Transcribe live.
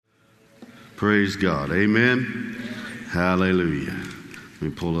Praise God. Amen. Hallelujah. Let me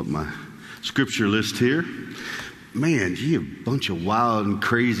pull up my scripture list here. Man, you have a bunch of wild and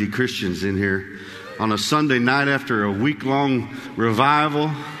crazy Christians in here on a Sunday night after a week-long revival.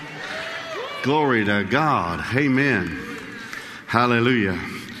 Glory to God. Amen. Hallelujah.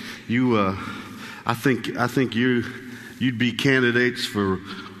 I think you'd be candidates for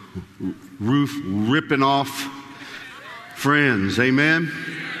roof ripping off friends. Amen.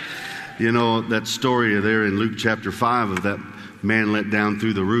 You know that story there in Luke chapter 5 of that man let down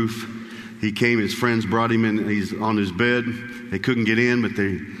through the roof. He came, his friends brought him in, he's on his bed. They couldn't get in, but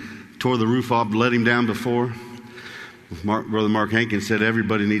they tore the roof off, let him down before. Brother Mark Hankins said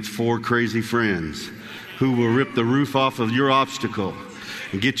everybody needs 4 crazy friends who will rip the roof off of your obstacle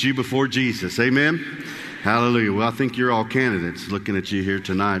and get you before Jesus. Amen? Hallelujah. Well, I think you're all candidates looking at you here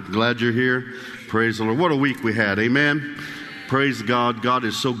tonight. Glad you're here. Praise the Lord. What a week we had. Amen? Praise God. God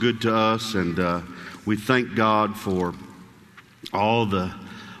is so good to us, and we thank God for all the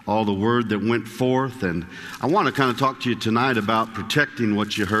word that went forth. And I want to kind of talk to you tonight about protecting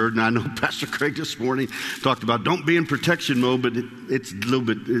what you heard. And I know Pastor Craig this morning talked about don't be in protection mode, but it's a little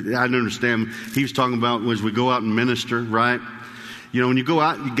bit, I understand. He was talking about as we go out and minister, right? You know, when you go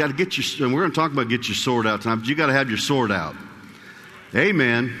out, you got to get your, and we're going to talk about get your sword out tonight, but you got to have your sword out.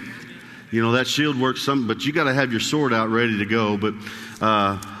 Amen. You know, that shield works some, but you got to have your sword out ready to go. But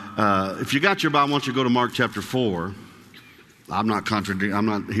if you got your Bible, I want you to go to Mark chapter 4. I'm not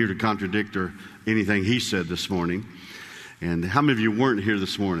here to contradict or anything he said this morning. And how many of you weren't here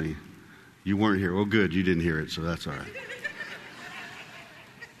this morning? You weren't here. Well, good. You didn't hear it, so that's all right.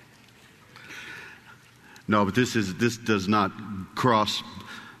 No, but this does not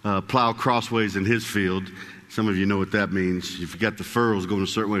plow crossways in his field. Some of you know what that means. If you got the furrows going a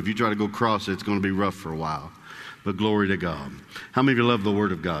certain way, if you try to go across it, it's going to be rough for a while. But glory to God. How many of you love the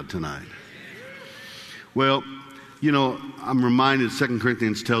Word of God tonight? Well, you know, I'm reminded 2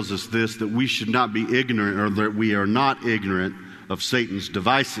 Corinthians tells us this, that we should not be ignorant, or that we are not ignorant of Satan's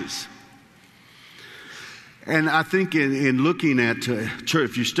devices. And I think in looking at church,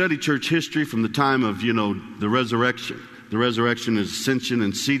 if you study church history from the time of, you know, the resurrection is ascension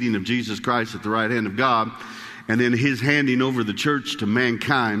and seating of Jesus Christ at the right hand of God, and then his handing over the church to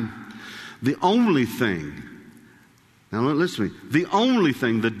mankind, the only thing, now listen to me, the only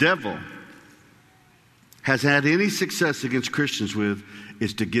thing the devil has had any success against Christians with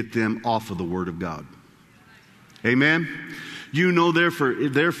is to get them off of the Word of God. Amen? You know, therefore,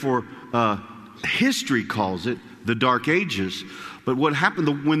 history calls it the Dark Ages. But what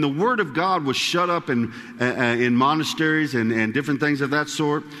happened when the Word of God was shut up in monasteries and different things of that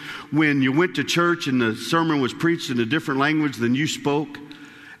sort, when you went to church and the sermon was preached in a different language than you spoke,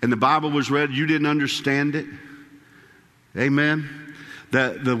 and the Bible was read, you didn't understand it. Amen?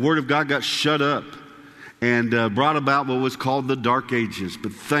 That the Word of God got shut up and brought about what was called the Dark Ages.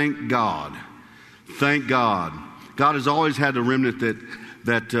 But thank God. God has always had a remnant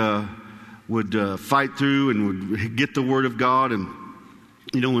that would fight through and would get the Word of God. And,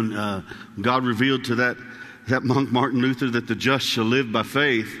 you know, when God revealed to that monk Martin Luther that the just shall live by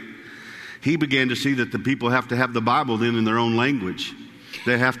faith, he began to see that the people have to have the Bible then in their own language.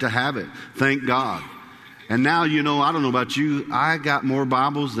 They have to have it. Thank God. And now, you know, I don't know about you, I got more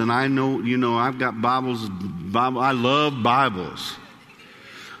Bibles than I know. You know, I've got Bibles. I love Bibles.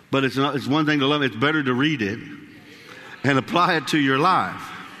 But it's one thing to love it. It's better to read it and apply it to your life.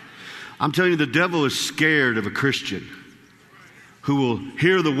 I'm telling you, the devil is scared of a Christian who will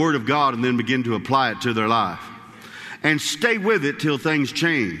hear the Word of God and then begin to apply it to their life. And stay with it till things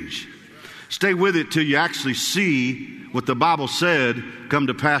change. Stay with it till you actually see what the Bible said come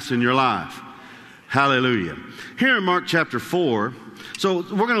to pass in your life. Hallelujah. Here in Mark chapter 4, so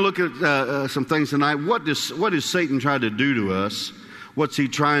we're going to look at some things tonight. What does Satan try to do to us? What's he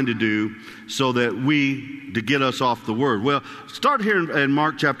trying to do so that to get us off the Word? Well, start here in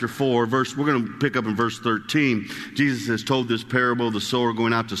Mark chapter 4, we're going to pick up in verse 13. Jesus has told this parable of the sower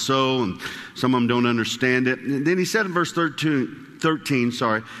going out to sow, and some of them don't understand it. And then he said in verse 13,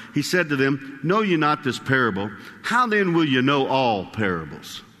 he said to them, "Know ye not this parable? How then will you know all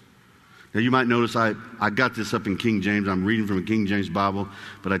parables?" Now, you might notice I got this up in King James. I'm reading from a King James Bible,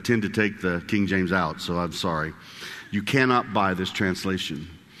 but I tend to take the King James out, so I'm sorry. You cannot buy this translation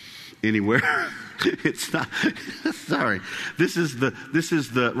anywhere. It's not. Sorry. This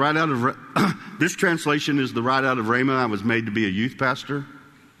translation is the right out of Rhema. I was made to be a youth pastor,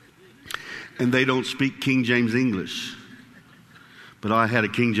 and they don't speak King James English. But I had a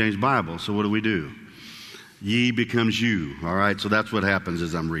King James Bible, so what do? Ye becomes you. All right, so that's what happens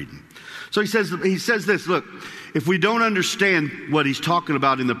as I'm reading. So he says this, look, if we don't understand what he's talking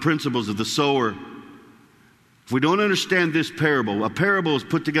about in the principles of the sower, if we don't understand this parable, a parable is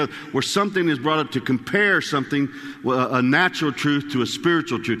put together where something is brought up to compare something, a natural truth to a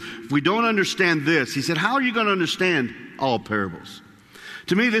spiritual truth. If we don't understand this, he said, how are you going to understand all parables?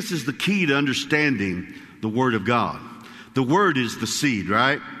 To me, this is the key to understanding the Word of God. The Word is the seed,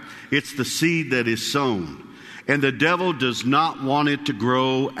 right? It's the seed that is sown. And the devil does not want it to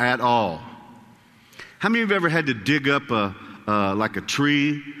grow at all. How many of you have ever had to dig up like a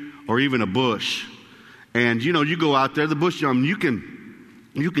tree or even a bush? And, you go out there, the bush, you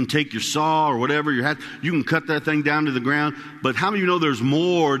can take your saw or whatever, you can cut that thing down to the ground. But how many of you know there's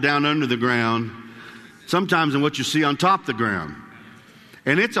more down under the ground sometimes than what you see on top of the ground?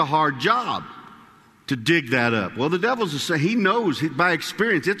 And it's a hard job to dig that up. Well, the devil's just saying, he knows by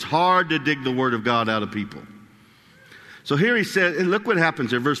experience it's hard to dig the Word of God out of people. So here he said, and look what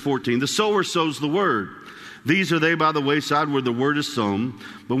happens there, verse 14. The sower sows the word. These are they by the wayside where the word is sown.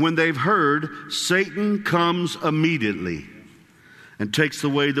 But when they've heard, Satan comes immediately and takes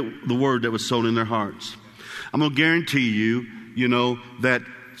away the word that was sown in their hearts. I'm going to guarantee you, that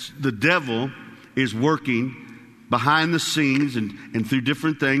the devil is working behind the scenes and through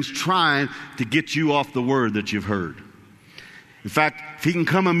different things, trying to get you off the word that you've heard. In fact, if he can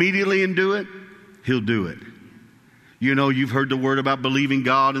come immediately and do it, he'll do it. You've heard the word about believing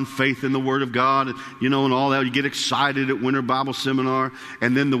God and faith in the Word of God, and all that. You get excited at Winter Bible Seminar,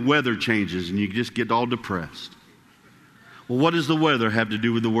 and then the weather changes, and you just get all depressed. Well, what does the weather have to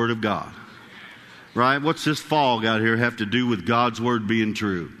do with the Word of God? Right? What's this fog out here have to do with God's Word being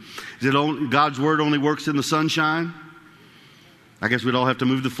true? Is it God's Word only works in the sunshine? I guess we'd all have to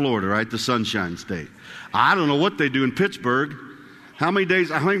move to Florida, right? The sunshine state. I don't know what they do in Pittsburgh. How many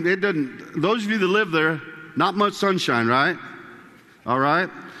days? I think it doesn't. Those of you that live there, not much sunshine, right? All right?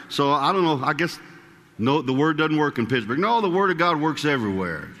 So I don't know. I guess no, the Word doesn't work in Pittsburgh. No, the Word of God works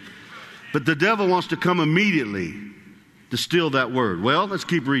everywhere. But the devil wants to come immediately to steal that word. Well, let's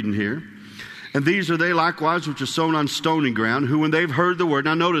keep reading here. And these are they likewise which are sown on stony ground, who when they've heard the word.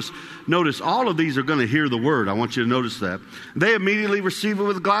 Now notice, all of these are going to hear the word. I want you to notice that. They immediately receive it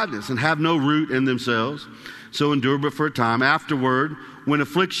with gladness and have no root in themselves. So endure but for a time. Afterward, when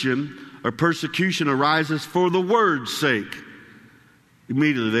affliction or persecution arises for the word's sake,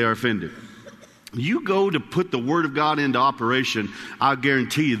 immediately they are offended. You go to put the Word of God into operation, I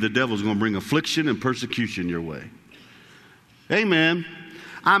guarantee you the devil's going to bring affliction and persecution your way. Amen.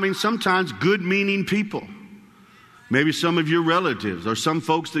 Sometimes good-meaning people, maybe some of your relatives or some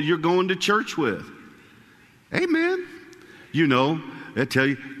folks that you're going to church with. Amen. They tell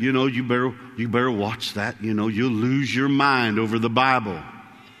you, you better watch that. You'll lose your mind over the Bible.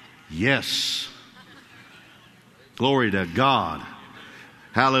 Yes. Glory to God.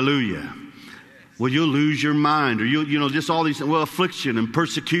 Hallelujah. Well, you'll lose your mind, or just all these, affliction and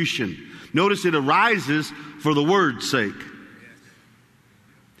persecution. Notice it arises for the word's sake.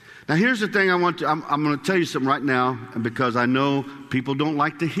 Now, here's the thing I'm going to tell you something right now, because I know people don't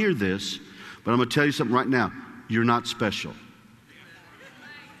like to hear this, but I'm going to tell you something right now. You're not special.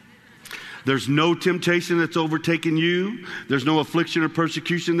 There's no temptation that's overtaken you. There's no affliction or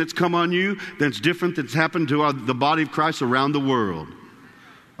persecution that's come on you that's different that's happened to the body of Christ around the world.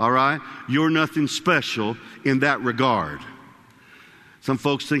 All right? You're nothing special in that regard. Some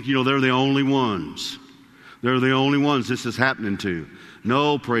folks think, they're the only ones. They're the only ones this is happening to.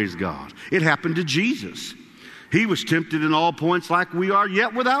 No, praise God. It happened to Jesus. He was tempted in all points like we are,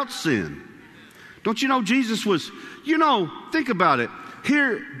 yet without sin. Don't you know Jesus was, think about it.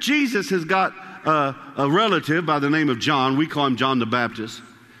 Here, Jesus has got a relative by the name of John. We call him John the Baptist.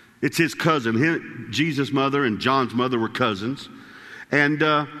 It's his cousin. Jesus' mother and John's mother were cousins. And,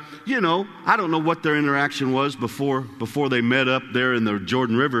 I don't know what their interaction was before they met up there in the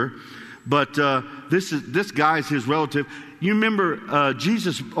Jordan River. But this guy's his relative. You remember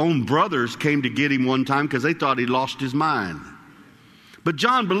Jesus' own brothers came to get him one time because they thought he lost his mind. But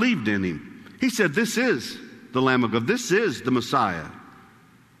John believed in him. He said, this is the Lamb of God. This is the Messiah.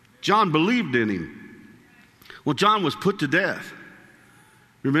 John believed in him. Well, John was put to death.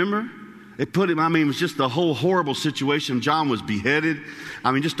 Remember? It put him, it was just the whole horrible situation. John was beheaded.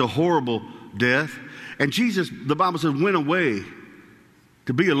 Just a horrible death. And Jesus, the Bible says, went away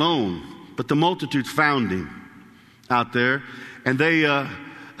to be alone. But the multitudes found him out there. And they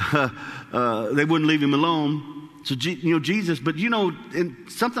wouldn't leave him alone. So, Jesus, but and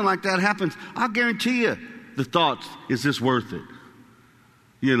something like that happens, I'll guarantee you the thoughts, is this worth it?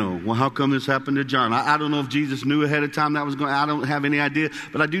 Well, how come this happened to John? I don't know if Jesus knew ahead of time that was going. I don't have any idea,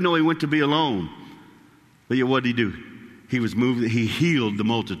 but I do know he went to be alone. But yet, what did he do? He was moved. He healed the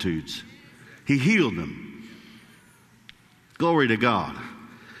multitudes. He healed them. Glory to God.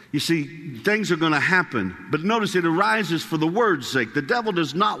 You see, things are going to happen, but notice it arises for the word's sake. The devil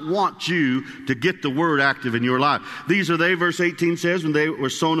does not want you to get the word active in your life. These are they, verse 18 says, when they were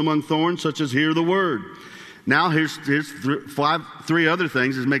sown among thorns, such as hear the word. Now here's three other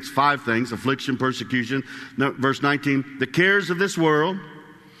things. It makes 5 things: affliction, persecution. No, verse 19, the cares of this world.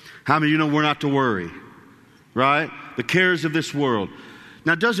 How many of you know we're not to worry? Right? The cares of this world.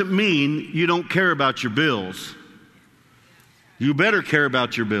 Now, it doesn't mean you don't care about your bills. You better care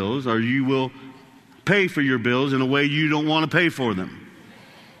about your bills, or you will pay for your bills in a way you don't want to pay for them.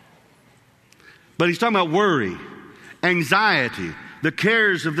 But he's talking about worry, anxiety, the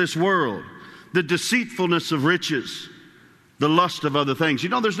cares of this world, the deceitfulness of riches, the lust of other things. You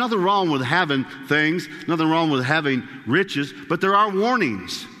know, there's nothing wrong with having things, nothing wrong with having riches, but there are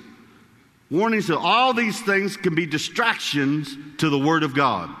warnings. Warnings that all these things can be distractions to the Word of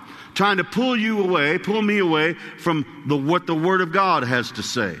God, trying to pull me away from what the Word of God has to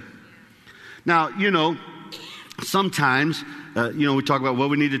say. Now, you know, sometimes, we talk about, well,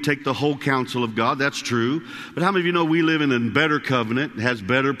 we need to take the whole counsel of God. That's true. But how many of you know we live in a better covenant? It has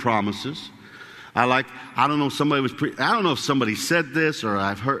better promises. I don't know if somebody said this, or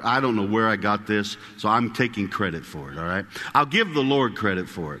I don't know where I got this, so I'm taking credit for it, all right? I'll give the Lord credit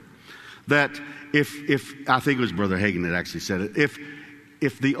for it. That if I think it was Brother Hagin that actually said it,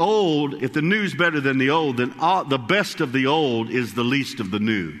 if the new's better than the old, then the best of the old is the least of the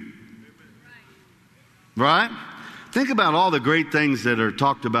new. Right? Think about all the great things that are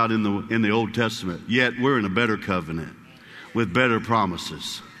talked about in the Old Testament, yet we're in a better covenant with better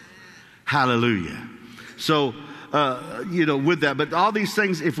promises. Hallelujah. So, with that, but all these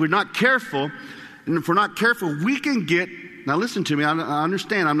things, if we're not careful, we can get, now listen to me, I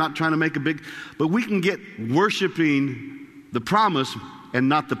understand, I'm not trying to make but we can get worshiping the promise and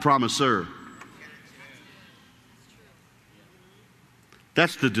not the promiser.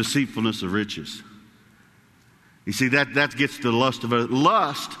 That's the deceitfulness of riches. You see, that gets to the lust of it.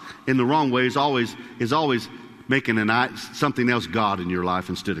 Lust in the wrong way is always making something else God in your life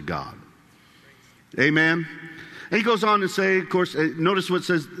instead of God. Amen. And he goes on to say, of course, notice what it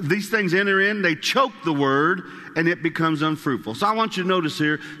says, these things enter in, they choke the word, and it becomes unfruitful. So I want you to notice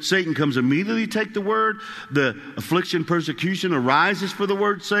here, Satan comes immediately to take the word. The affliction, persecution arises for the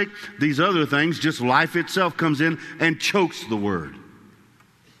word's sake. These other things, just life itself comes in and chokes the word.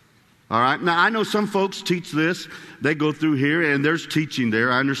 All right. Now, I know some folks teach this. They go through here, and there's teaching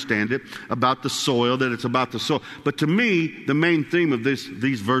there. I understand it, about the soil, that it's about the soil. But to me, the main theme of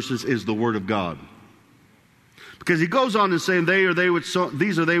these verses is the word of God. Because he goes on to say,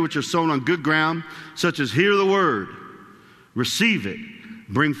 these are they which are sown on good ground, such as hear the word, receive it,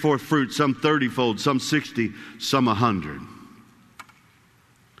 bring forth fruit, some 30-fold, some 60, some 100.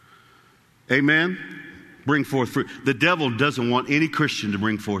 Amen? Bring forth fruit. The devil doesn't want any Christian to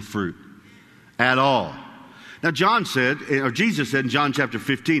bring forth fruit at all. Now, Jesus said in John chapter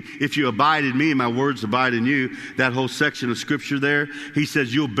 15, if you abide in me and my words abide in you, that whole section of scripture there, he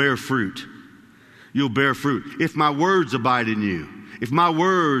says you'll bear fruit. You'll bear fruit. If my words abide in you, if my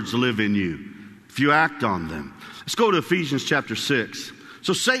words live in you, if you act on them. Let's go to Ephesians chapter 6.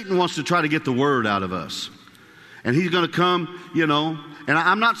 So Satan wants to try to get the word out of us. And he's going to come, and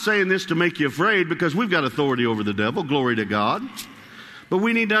I'm not saying this to make you afraid, because we've got authority over the devil, glory to God. But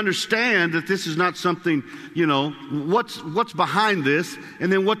we need to understand that this is not something, what's behind this,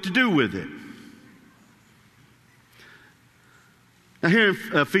 and then what to do with it. Now here in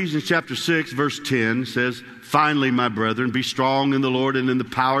Ephesians chapter 6, verse 10 says, finally, my brethren, be strong in the Lord and in the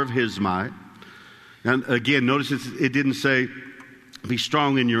power of his might. And again, notice it didn't say, be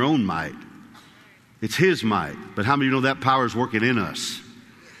strong in your own might. It's his might. But how many of you know that power is working in us?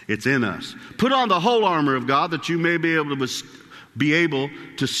 It's in us. Put on the whole armor of God that you may be able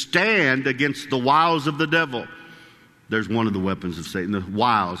to stand against the wiles of the devil. There's one of the weapons of Satan, the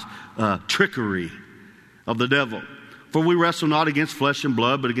wiles, trickery of the devil. For we wrestle not against flesh and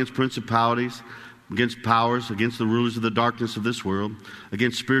blood, but against principalities, against powers, against the rulers of the darkness of this world,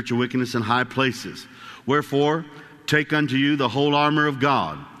 against spiritual wickedness in high places. Wherefore, take unto you the whole armor of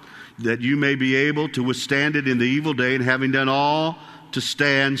God, that you may be able to withstand it in the evil day, and having done all to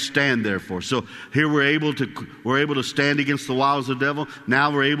stand therefore. So here we're able to stand against the wiles of the devil.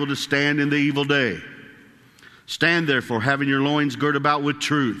 Now we're able to stand in the evil day. Stand therefore, having your loins girt about with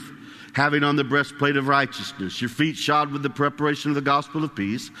truth, having on the breastplate of righteousness, your feet shod with the preparation of the gospel of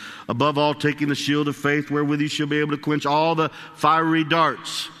peace, above all taking the shield of faith, wherewith you shall be able to quench all the fiery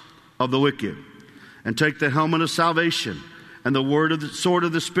darts of the wicked, and take the helmet of salvation, and the sword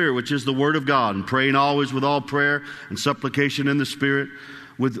of the Spirit, which is the word of God, and praying always with all prayer and supplication in the Spirit,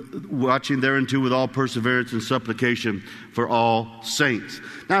 watching thereunto with all perseverance and supplication for all saints.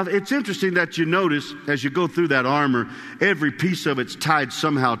 Now, it's interesting that you notice as you go through that armor, every piece of it's tied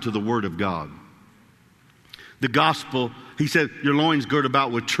somehow to the Word of God. The gospel, he said, your loins girt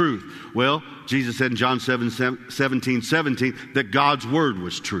about with truth. Well, Jesus said in John 17, that God's Word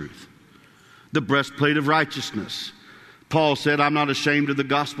was truth. The breastplate of righteousness. Paul said, I'm not ashamed of the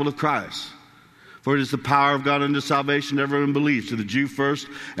gospel of Christ. For it is the power of God unto salvation to everyone who believes, to the Jew first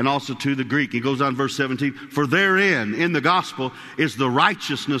and also to the Greek. He goes on verse 17, for therein, in the gospel, is the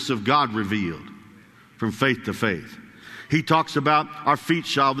righteousness of God revealed from faith to faith. He talks about our feet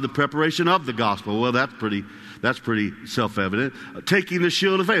shod with the preparation of the gospel. Well, that's pretty self-evident. Taking the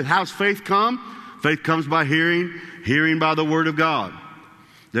shield of faith. How's faith come? Faith comes by hearing, hearing by the word of God.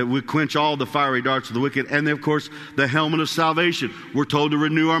 That we quench all the fiery darts of the wicked. And then, of course, the helmet of salvation. We're told to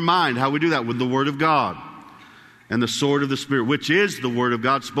renew our mind. How we do that? With the word of God. And the sword of the Spirit, which is the word of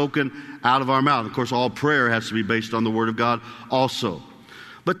God spoken out of our mouth. Of course, all prayer has to be based on the word of God also.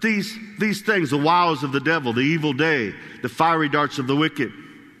 But these things, the wiles of the devil, the evil day, the fiery darts of the wicked,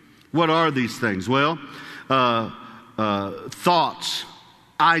 what are these things? Well, thoughts,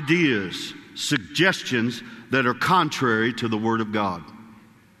 ideas, suggestions that are contrary to the Word of God.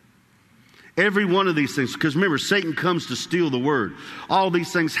 Every one of these things, because remember, Satan comes to steal the Word. All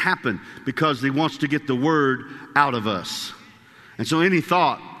these things happen because he wants to get the Word out of us. And so any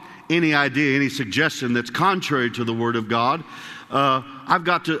thought, any idea, any suggestion that's contrary to the Word of God, I've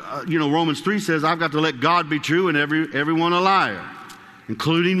got to, Romans 3 says, I've got to let God be true and everyone a liar,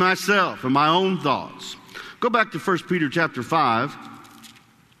 including myself and my own thoughts. Go back to 1 Peter chapter 5.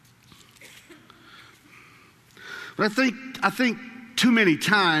 But I think too many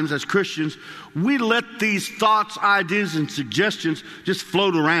times as Christians, we let these thoughts, ideas, and suggestions just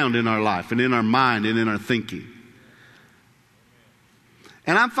float around in our life and in our mind and in our thinking.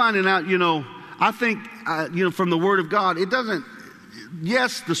 And I'm finding out, I think, from the Word of God, it doesn't,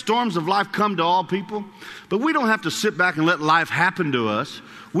 yes, the storms of life come to all people, but we don't have to sit back and let life happen to us.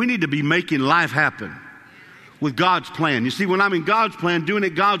 We need to be making life happen with God's plan. You see, when I'm in God's plan, doing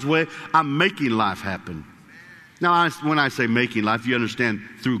it God's way, I'm making life happen. Now, when I say making life, you understand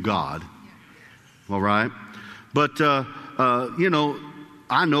through God. All right? But,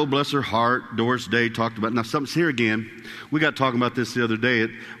 I know, bless her heart, Doris Day talked about, now something's here again. We got talking about this the other day.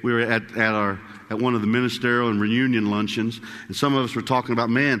 We were at one of the ministerial and reunion luncheons, and some of us were talking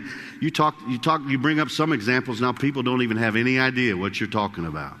about, man, you bring up some examples, now people don't even have any idea what you're talking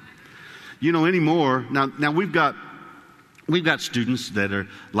about. Anymore. Now we've got students that are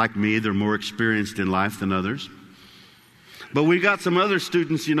like me, they're more experienced in life than others. But we got some other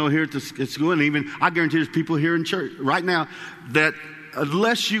students, here at school, and even I guarantee there's people here in church right now that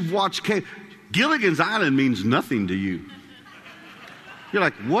unless you've watched Gilligan's Island means nothing to you. You're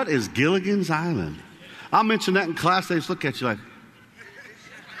like, what is Gilligan's Island? I'll mention that in class, they just look at you like,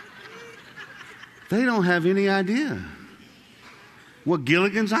 they don't have any idea what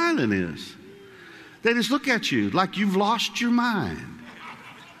Gilligan's Island is. They just look at you like you've lost your mind.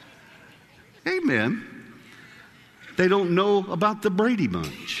 Amen. They don't know about the Brady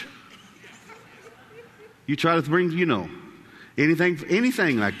Bunch. You try to bring,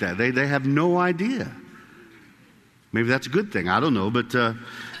 anything like that. They have no idea. Maybe that's a good thing. I don't know, but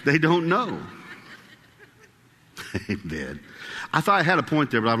they don't know. Amen. I thought I had a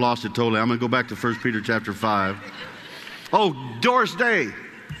point there, but I've lost it totally. I'm going to go back to 1 Peter chapter 5. Oh, Doris Day.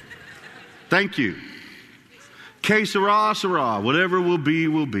 Thank you. Que sera, sera. Whatever will be,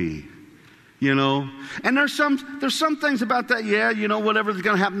 will be. And there's some things about that, whatever's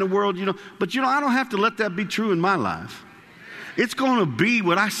going to happen in the world, but I don't have to let that be true in my life. It's going to be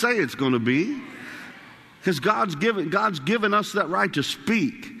what I say it's going to be. Because God's given us that right to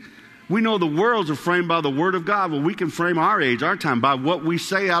speak. We know the worlds are framed by the Word of God. Well, we can frame our age, our time, by what we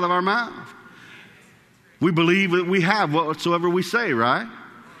say out of our mouth. We believe that we have whatsoever we say, right?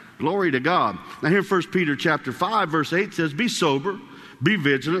 Glory to God. Now here 1 Peter chapter 5, verse 8 says, be sober, be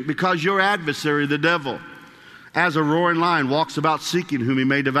vigilant, because your adversary, the devil, as a roaring lion, walks about seeking whom he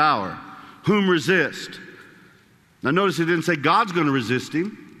may devour. Whom resist? Now notice it didn't say God's going to resist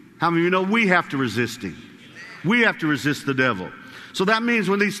him. How many of you know we have to resist him? We have to resist the devil. So that means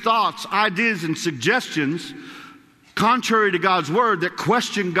when these thoughts, ideas, and suggestions, contrary to God's Word, that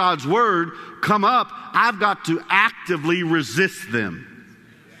question God's Word, come up, I've got to actively resist them.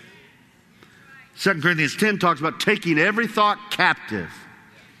 2 Corinthians 10 talks about taking every thought captive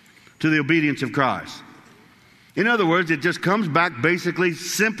to the obedience of Christ. In other words, it just comes back basically,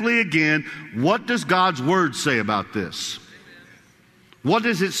 simply again, what does God's Word say about this? What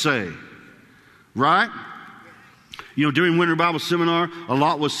does it say? Right? You know, during Winter Bible Seminar, a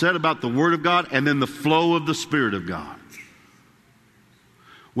lot was said about the Word of God and then the flow of the Spirit of God.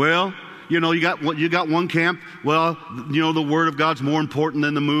 Well, you know, you got one camp. Well, you know, the Word of God's more important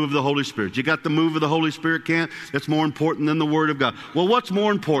than the move of the Holy Spirit. You got the move of the Holy Spirit camp that's more important than the Word of God. Well, what's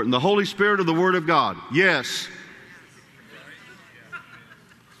more important, the Holy Spirit or the Word of God? Yes.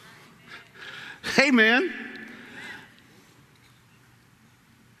 Amen.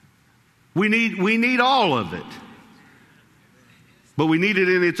 We need all of it. But we need it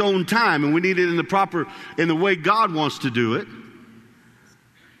in its own time, and we need it in the way God wants to do it.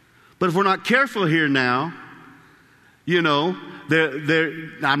 But if we're not careful here now, you know,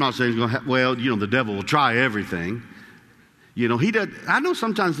 I'm not saying the devil will try everything. You know, he does. I know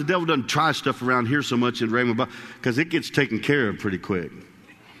sometimes the devil doesn't try stuff around here so much in Raymond, because it gets taken care of pretty quick.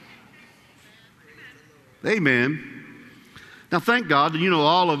 Amen. Now, thank God, you know,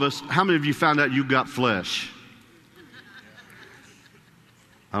 all of us, how many of you found out you got flesh?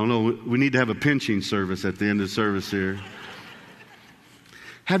 I don't know, we need to have a pinching service at the end of the service here.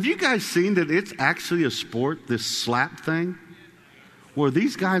 Have you guys seen that it's actually a sport, this slap thing? Where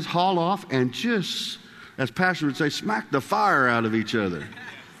these guys haul off and just, as Pastor would say, smack the fire out of each other.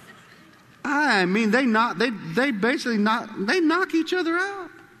 I mean, they knock each other out.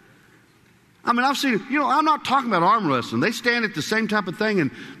 I mean, I've seen, you know, I'm not talking about arm wrestling. They stand at the same type of thing and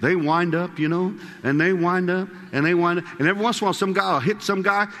they wind up, you know, and they wind up and they wind up. And every once in a while some guy will hit some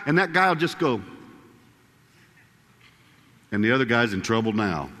guy and that guy will just go. And the other guy's in trouble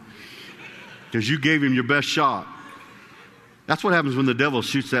now because you gave him your best shot. That's what happens when the devil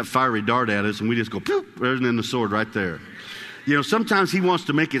shoots that fiery dart at us and we just go, poof, there's in the sword right there. You know, sometimes he wants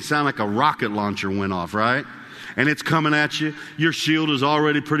to make it sound like a rocket launcher went off, right? And it's coming at you. Your shield is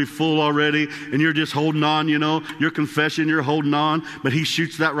already pretty full already, and you're just holding on, you know. Your confession, you're holding on, but he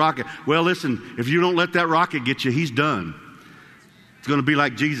shoots that rocket. Well, listen, if you don't let that rocket get you, he's done. It's going to be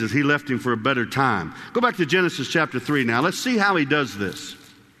like Jesus. He left him for a better time. Go back to Genesis chapter 3 now. Let's see how he does this.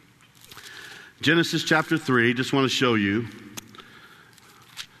 Genesis chapter 3, just want to show you.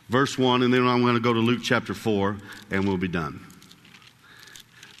 Verse 1, and then I'm going to go to Luke chapter 4, and we'll be done.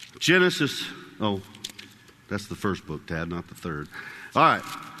 That's the first book, Tad, not the third. All right.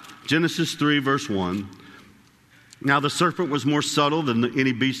 Genesis 3, verse 1. Now the serpent was more subtle than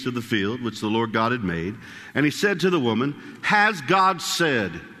any beast of the field, which the Lord God had made. And he said to the woman, has God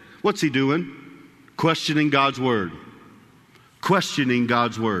said? What's he doing? Questioning God's word. Questioning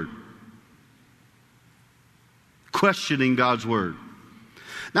God's word. Questioning God's word.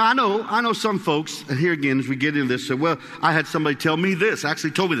 Now, I know some folks, and here again, as we get into this, say, well, I had somebody tell me this,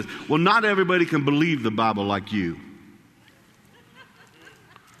 actually told me this. Well, not everybody can believe the Bible like you.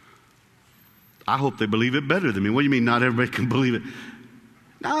 I hope they believe it better than me. What do you mean not everybody can believe it?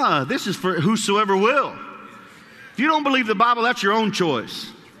 No, this is for whosoever will. If you don't believe the Bible, that's your own choice.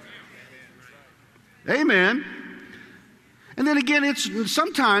 Amen. And then again, it's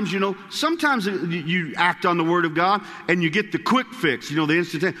sometimes you act on the Word of God and you get the quick fix, you know, the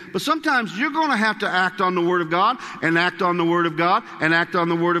instantaneous. But sometimes you're going to have to act on the Word of God and act on the Word of God and act on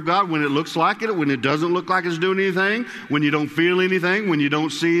the Word of God when it looks like it, when it doesn't look like it's doing anything, when you don't feel anything, when you don't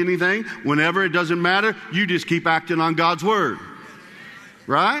see anything, whenever, it doesn't matter. You just keep acting on God's Word.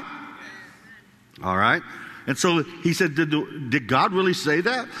 Right? All right. And so he said, did God really say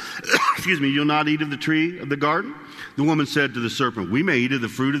that? Excuse me, you'll not eat of the tree of the garden? The woman said to the serpent, we may eat of the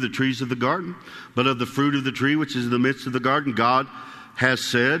fruit of the trees of the garden, but of the fruit of the tree which is in the midst of the garden, God has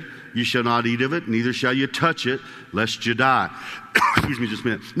said, you shall not eat of it, neither shall you touch it, lest you die. Excuse me just a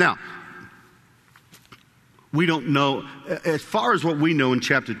minute. Now, we don't know, as far as what we know in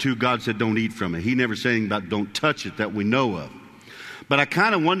chapter 2, God said don't eat from it. He never said anything about don't touch it that we know of. But I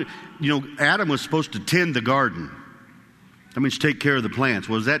kind of wonder, you know, Adam was supposed to tend the garden. That means take care of the plants.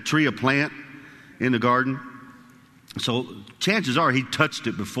 Was that tree a plant in the garden? So chances are he touched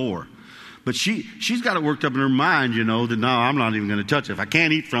it before. But she's got it worked up in her mind, you know, that no, I'm not even going to touch it. If I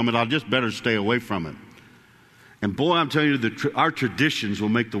can't eat from it, I'll just better stay away from it. And boy, I'm telling you, our traditions will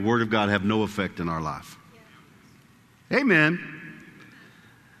make the Word of God have no effect in our life. Amen.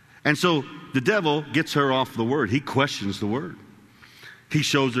 And so the devil gets her off the Word. He questions the Word. He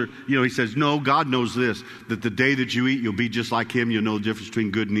shows her, you know, he says, no, God knows this, that the day that you eat, you'll be just like him. You'll know the difference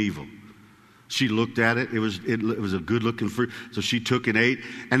between good and evil. She looked at it. It was a good looking fruit. So she took and ate.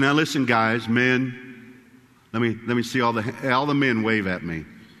 And now listen, guys, men, let me see all the men wave at me.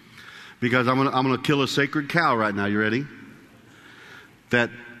 Because I'm gonna kill a sacred cow right now. You ready? That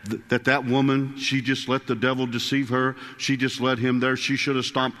woman, she just let the devil deceive her. She just let him there. She should have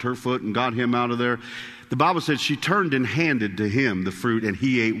stomped her foot and got him out of there. The Bible says she turned and handed to him the fruit, and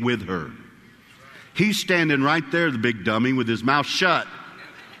he ate with her. He's standing right there, the big dummy, with his mouth shut.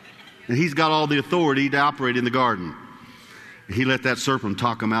 And he's got all the authority to operate in the garden. He let that serpent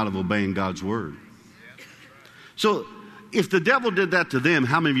talk him out of obeying God's word. So if the devil did that to them,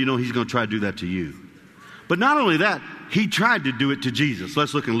 how many of you know he's going to try to do that to you? But not only that, he tried to do it to Jesus.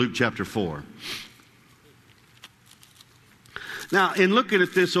 Let's look in Luke chapter 4. Now, in looking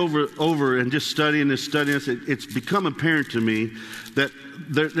at this over and just studying this, it's become apparent to me that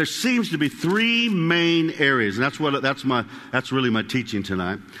there seems to be three main areas, and that's really my teaching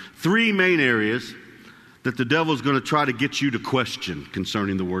tonight. Three main areas that the devil is going to try to get you to question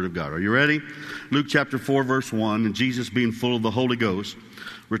concerning the Word of God. Are you ready? Luke chapter 4, verse 1, and Jesus, being full of the Holy Ghost,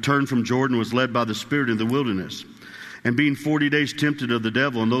 returned from Jordan, was led by the Spirit in the wilderness. And being 40 days tempted of the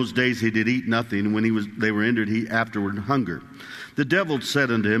devil, in those days he did eat nothing, and when they were ended, he afterward hungered. The devil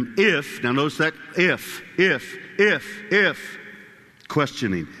said unto him, now notice that, if,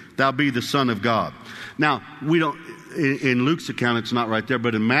 questioning, thou be the Son of God. Now, we don't, in Luke's account, it's not right there,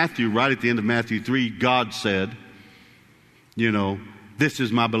 but in Matthew, right at the end of Matthew 3, God said, this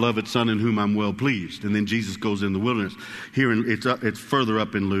is my beloved Son in whom I'm well pleased. And then Jesus goes in the wilderness. Here, it's further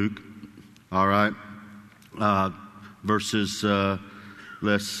up in Luke, all right, verses,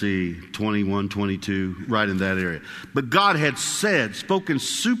 let's see, 21, 22, right in that area. But God had spoken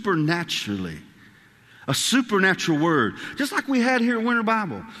supernaturally, a supernatural word, just like we had here at Winter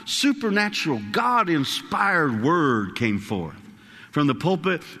Bible. Supernatural, God-inspired word came forth from the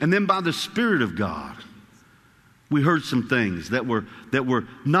pulpit, and then by the Spirit of God, we heard some things that were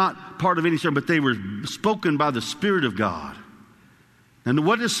not part of any sermon, but they were spoken by the Spirit of God. And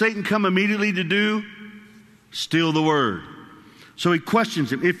what does Satan come immediately to do? Steal the word. So he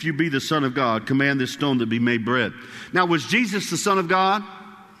questions him, if you be the Son of God, command this stone to be made bread. Now, was Jesus the Son of God?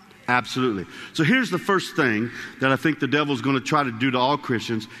 Absolutely. So here's the first thing that I think the devil's going to try to do to all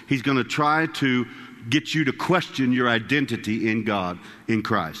Christians. He's going to try to get you to question your identity in God, in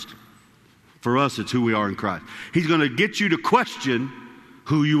Christ. For us, it's who we are in Christ. He's going to get you to question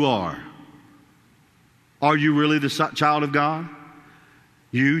who you are. Are you really the child of God?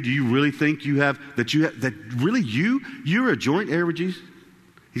 Do you really think you're a joint heir with Jesus?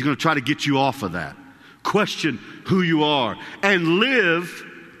 He's going to try to get you off of that. Question who you are and live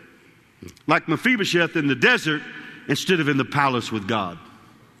like Mephibosheth in the desert instead of in the palace with God.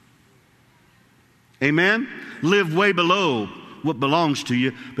 Amen? Live way below what belongs to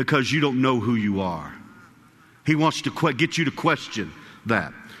you because you don't know who you are. He wants to get you to question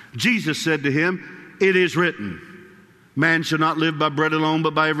that. Jesus said to him, it is written, man shall not live by bread alone,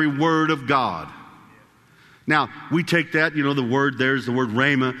 but by every word of God. Now, we take that, the word there's the word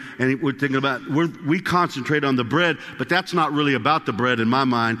rhema, and we're thinking about, we concentrate on the bread, but that's not really about the bread in my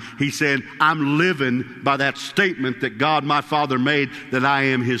mind. He's saying, I'm living by that statement that God, my Father, made that I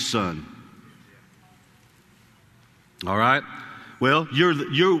am His Son. All right? Well,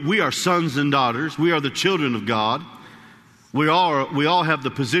 we are sons and daughters. We are the children of God. We all have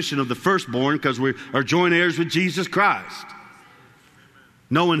the position of the firstborn because we are joint heirs with Jesus Christ.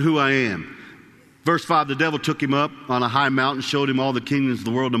 Knowing who I am. Verse 5, the devil took him up on a high mountain, showed him all the kingdoms of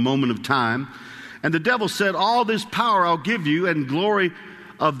the world in a moment of time. And the devil said, all this power I'll give you and glory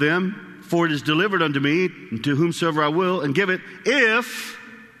of them, for it is delivered unto me, and to whomsoever I will, and give it if,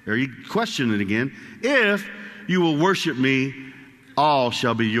 there you question it again, if you will worship me, all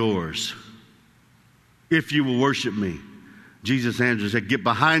shall be yours. If you will worship me. Jesus answered and said, get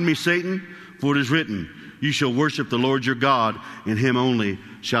behind me, Satan, for it is written, you shall worship the Lord your God, and Him only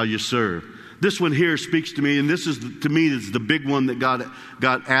shall you serve. This one here speaks to me, and this is, to me, is the big one that got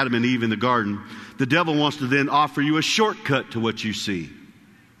Adam and Eve in the garden. The devil wants to then offer you a shortcut to what you see.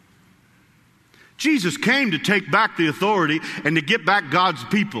 Jesus came to take back the authority and to get back God's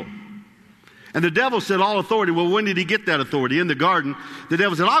people. And the devil said, all authority. Well, when did he get that authority? In the garden. The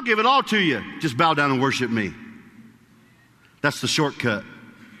devil said, I'll give it all to you. Just bow down and worship me. That's the shortcut.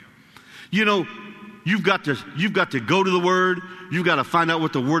 You've got to go to the Word. You've got to find out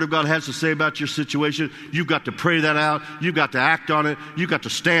what the Word of God has to say about your situation. You've got to pray that out. You've got to act on it. You've got to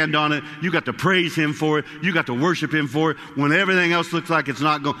stand on it. You've got to praise Him for it. You've got to worship Him for it. When everything else looks like it's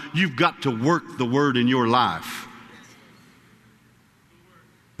not going, you've got to work the Word in your life.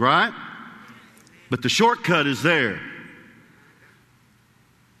 Right? But the shortcut is there.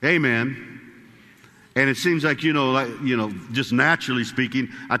 Amen. And it seems like, just naturally speaking,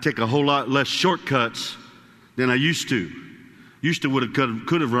 I take a whole lot less shortcuts than I used to. Used to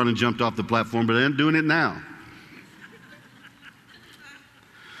could have run and jumped off the platform, but I'm doing it now.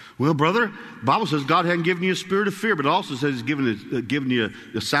 Well, brother, the Bible says God hadn't given you a spirit of fear, but it also says He's given you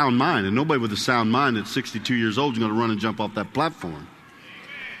a sound mind. And nobody with a sound mind at 62 years old is going to run and jump off that platform.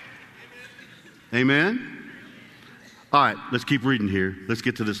 Amen? All right, let's keep reading here. Let's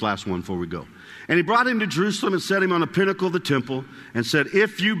get to this last one before we go. And he brought him to Jerusalem and set him on the pinnacle of the temple and said,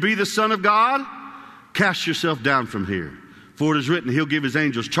 if you be the Son of God, cast yourself down from here. For it is written, he'll give his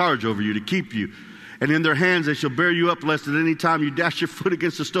angels charge over you to keep you. And in their hands they shall bear you up, lest at any time you dash your foot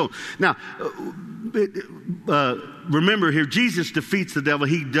against a stone. Now, remember here, Jesus defeats the devil.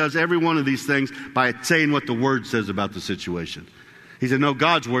 He does every one of these things by saying what the Word says about the situation. He said, no,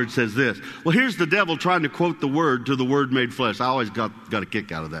 God's Word says this. Well, here's the devil trying to quote the Word to the Word made flesh. I always got a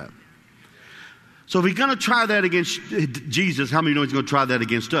kick out of that. So if he's going to try that against Jesus, how many know he's going to try that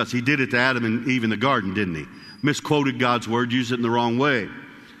against us? He did it to Adam and Eve in the garden, didn't he? Misquoted God's Word, used it in the wrong way.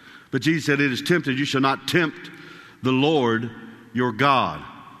 But Jesus said, it is tempted, you shall not tempt the Lord your God.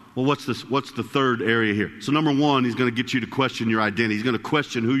 Well, what's the third area here? So number one, he's going to get you to question your identity. He's going to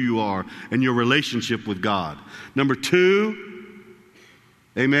question who you are and your relationship with God. Number two,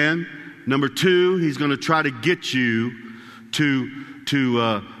 amen. Number two, he's going to try to get you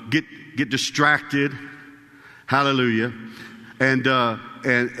to get distracted. Hallelujah. And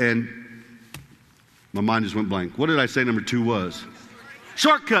my mind just went blank. What did I say number two was?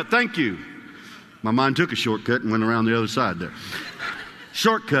 Shortcut, thank you. My mind took a shortcut and went around the other side there.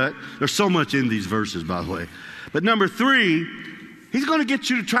 Shortcut. There's so much in these verses, by the way. But number three, he's going to get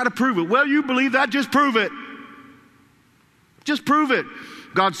you to try to prove it. Well, you believe that? Just prove it. Just prove it.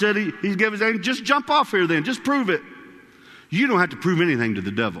 God said he's given his angel. Just jump off here then. Just prove it. You don't have to prove anything to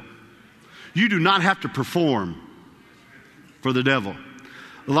the devil. You do not have to perform for the devil.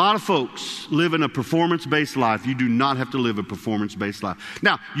 A lot of folks live in a performance-based life. You do not have to live a performance-based life.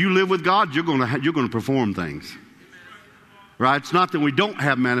 Now, you live with God, you're going to perform things. Right? It's not that we don't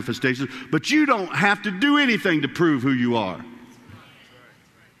have manifestations, but you don't have to do anything to prove who you are.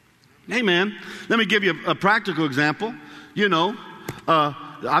 Amen. Let me give you a practical example. You know,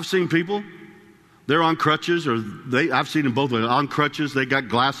 I've seen people, they're on crutches, or I've seen them both on crutches. They got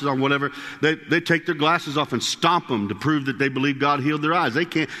glasses on, whatever. They take their glasses off and stomp them to prove that they believe God healed their eyes. They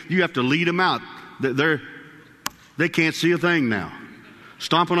can't. You have to lead them out. They can't see a thing now.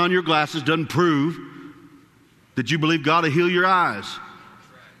 Stomping on your glasses doesn't prove that you believe God will heal your eyes.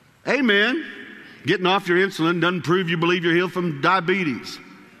 Amen. Getting off your insulin doesn't prove you believe you're healed from diabetes.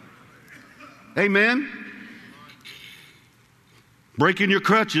 Amen. Breaking your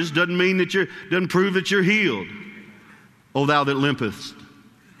crutches doesn't mean doesn't prove that you're healed. O thou that limpest.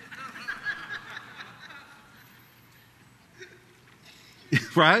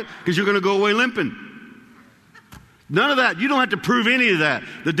 Right? Because you're going to go away limping. None of that. You don't have to prove any of that.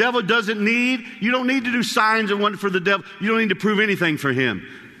 The devil you don't need to do signs and wonders for the devil. You don't need to prove anything for him.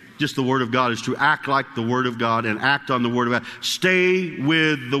 Just the Word of God is true. Act like the Word of God and act on the Word of God. Stay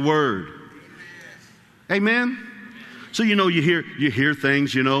with the Word. Amen? So, you hear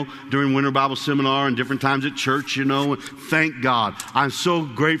things, during Winter Bible Seminar and different times at church, Thank God. I'm so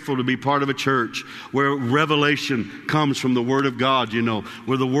grateful to be part of a church where revelation comes from the Word of God,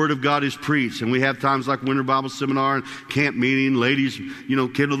 where the Word of God is preached. And we have times like Winter Bible Seminar and camp meeting, ladies,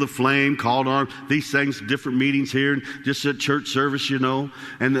 kindle the flame, call to arms, these things, different meetings here, and just at church service,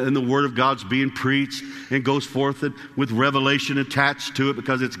 and the Word of God's being preached and goes forth with revelation attached to it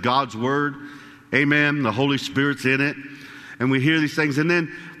because it's God's Word. Amen. The Holy Spirit's in it. And we hear these things. And then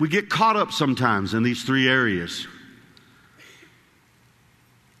we get caught up sometimes in these three areas.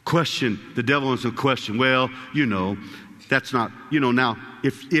 Question. The devil wants to question. Well, that's not, now,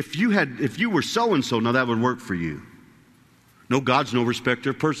 if you were so-and-so, now that would work for you. No, God's no respecter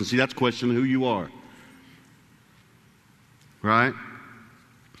of persons. See, that's questioning who you are. Right?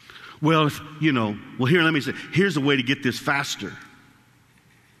 Well, here, let me say, here's a way to get this faster.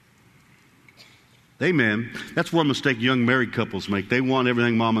 Amen. That's one mistake young married couples make. They want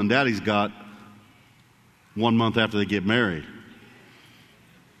everything mom and daddy's got 1 month after they get married.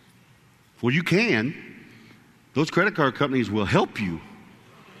 Well, you can. Those credit card companies will help you.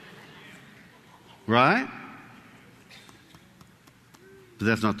 Right? But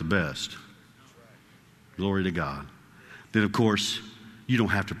that's not the best. Glory to God. Then, of course, you don't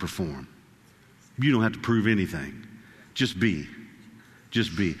have to perform. You don't have to prove anything. Just be.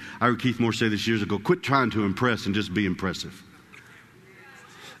 Just be. I heard Keith Moore say this years ago, quit trying to impress and just be impressive.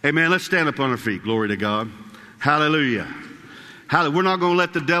 Amen. Let's stand up on our feet. Glory to God. Hallelujah. Hallelujah. We're not going to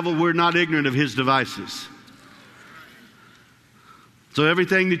let the devil, we're not ignorant of his devices. So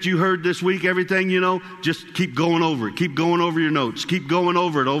everything that you heard this week, everything, just keep going over it. Keep going over your notes. Keep going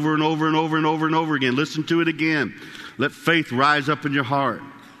over it over and over and over and over and over again. Listen to it again. Let faith rise up in your heart.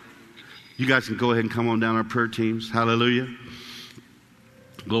 You guys can go ahead and come on down our prayer teams. Hallelujah.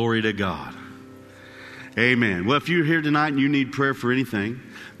 Glory to God. Amen. Well, if you're here tonight and you need prayer for anything,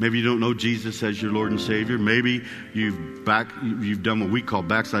 maybe you don't know Jesus as your Lord and Savior. Maybe you've done what we call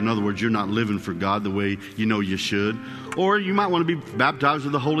backslide. In other words, you're not living for God the way you know you should. Or you might want to be baptized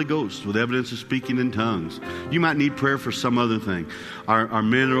with the Holy Ghost with evidence of speaking in tongues. You might need prayer for some other thing. Our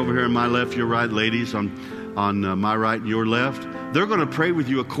men are over here on my left, your right. Ladies on my right and your left. They're going to pray with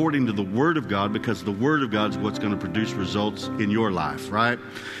you according to the Word of God, because the Word of God is what's going to produce results in your life, right?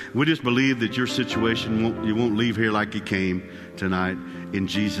 We just believe that your situation, you won't leave here like you came tonight, in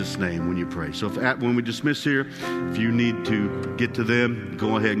Jesus' name when you pray. So when we dismiss here, if you need to get to them,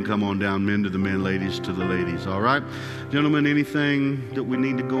 go ahead and come on down, men to the men, ladies to the ladies, all right? Gentlemen, anything that we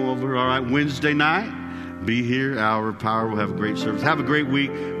need to go over? All right, Wednesday night, be here, Hour of Power. We'll have a great service. Have a great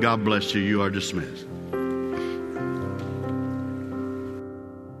week. God bless you. You are dismissed.